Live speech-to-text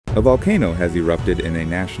A volcano has erupted in a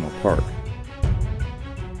national park.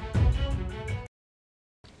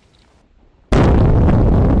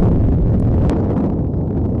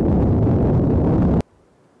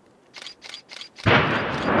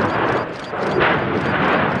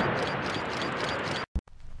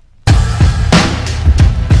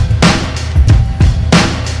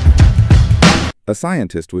 A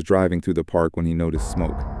scientist was driving through the park when he noticed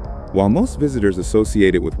smoke. While most visitors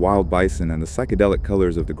associate it with wild bison and the psychedelic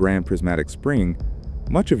colors of the Grand Prismatic Spring,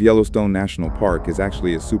 much of Yellowstone National Park is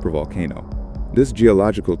actually a supervolcano. This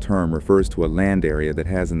geological term refers to a land area that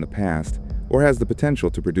has in the past, or has the potential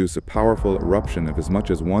to produce a powerful eruption of as much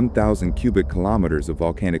as 1,000 cubic kilometers of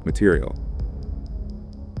volcanic material.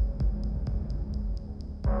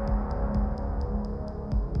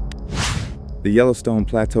 The Yellowstone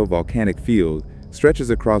Plateau volcanic field stretches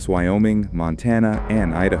across Wyoming, Montana,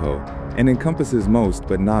 and Idaho, and encompasses most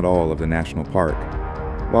but not all of the national park.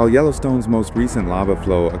 While Yellowstone's most recent lava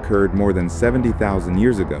flow occurred more than 70,000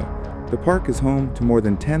 years ago, the park is home to more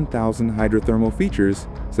than 10,000 hydrothermal features,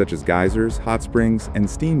 such as geysers, hot springs, and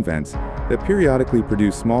steam vents that periodically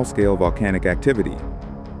produce small-scale volcanic activity.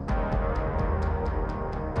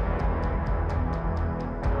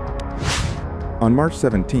 On March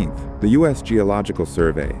 17th, the U.S. Geological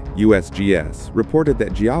Survey, USGS, reported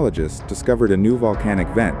that geologists discovered a new volcanic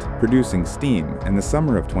vent producing steam in the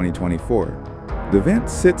summer of 2024. The vent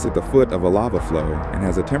sits at the foot of a lava flow and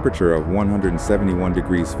has a temperature of 171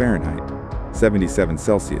 degrees Fahrenheit, 77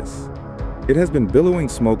 Celsius. It has been billowing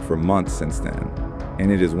smoke for months since then,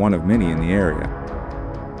 and it is one of many in the area.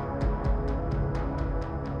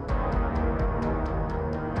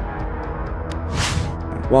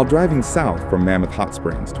 While driving south from Mammoth Hot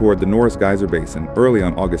Springs toward the Norris Geyser Basin early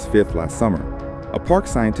on August 5th last summer, a park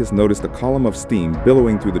scientist noticed a column of steam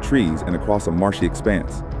billowing through the trees and across a marshy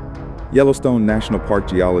expanse. Yellowstone National Park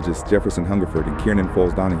geologists Jefferson Hungerford and Kiernan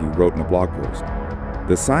Foles-Donahue wrote in a blog post.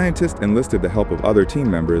 The scientist enlisted the help of other team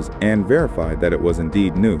members and verified that it was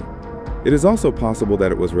indeed new. It is also possible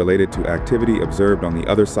that it was related to activity observed on the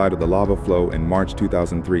other side of the lava flow in March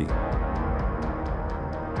 2003.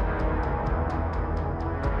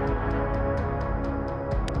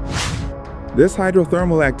 This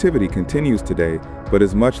hydrothermal activity continues today, but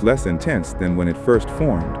is much less intense than when it first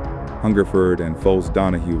formed, Hungerford and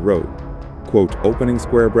Foles-Donahue wrote, quote, opening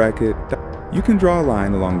square bracket, you can draw a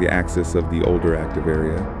line along the axis of the older active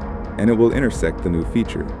area, and it will intersect the new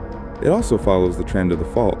feature. It also follows the trend of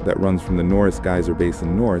the fault that runs from the Norris Geyser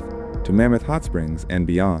Basin north to Mammoth Hot Springs and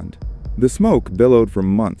beyond. The smoke billowed for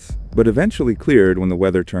months, but eventually cleared when the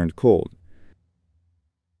weather turned cold.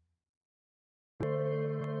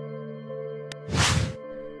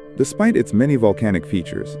 Despite its many volcanic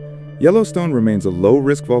features, Yellowstone remains a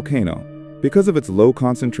low-risk volcano because of its low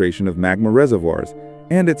concentration of magma reservoirs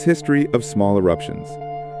and its history of small eruptions.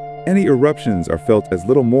 Any eruptions are felt as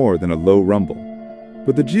little more than a low rumble,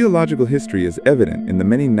 but the geological history is evident in the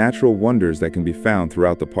many natural wonders that can be found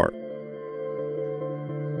throughout the park.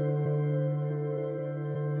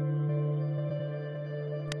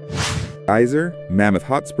 Geyser, Mammoth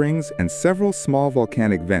Hot Springs, and several small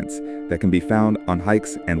volcanic vents that can be found on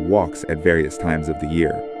hikes and walks at various times of the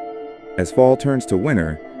year. As fall turns to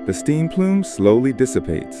winter, the steam plume slowly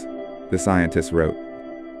dissipates, the scientists wrote.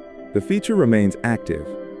 The feature remains active,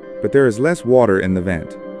 but there is less water in the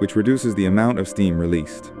vent, which reduces the amount of steam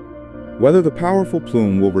released. Whether the powerful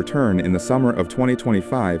plume will return in the summer of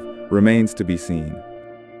 2025 remains to be seen.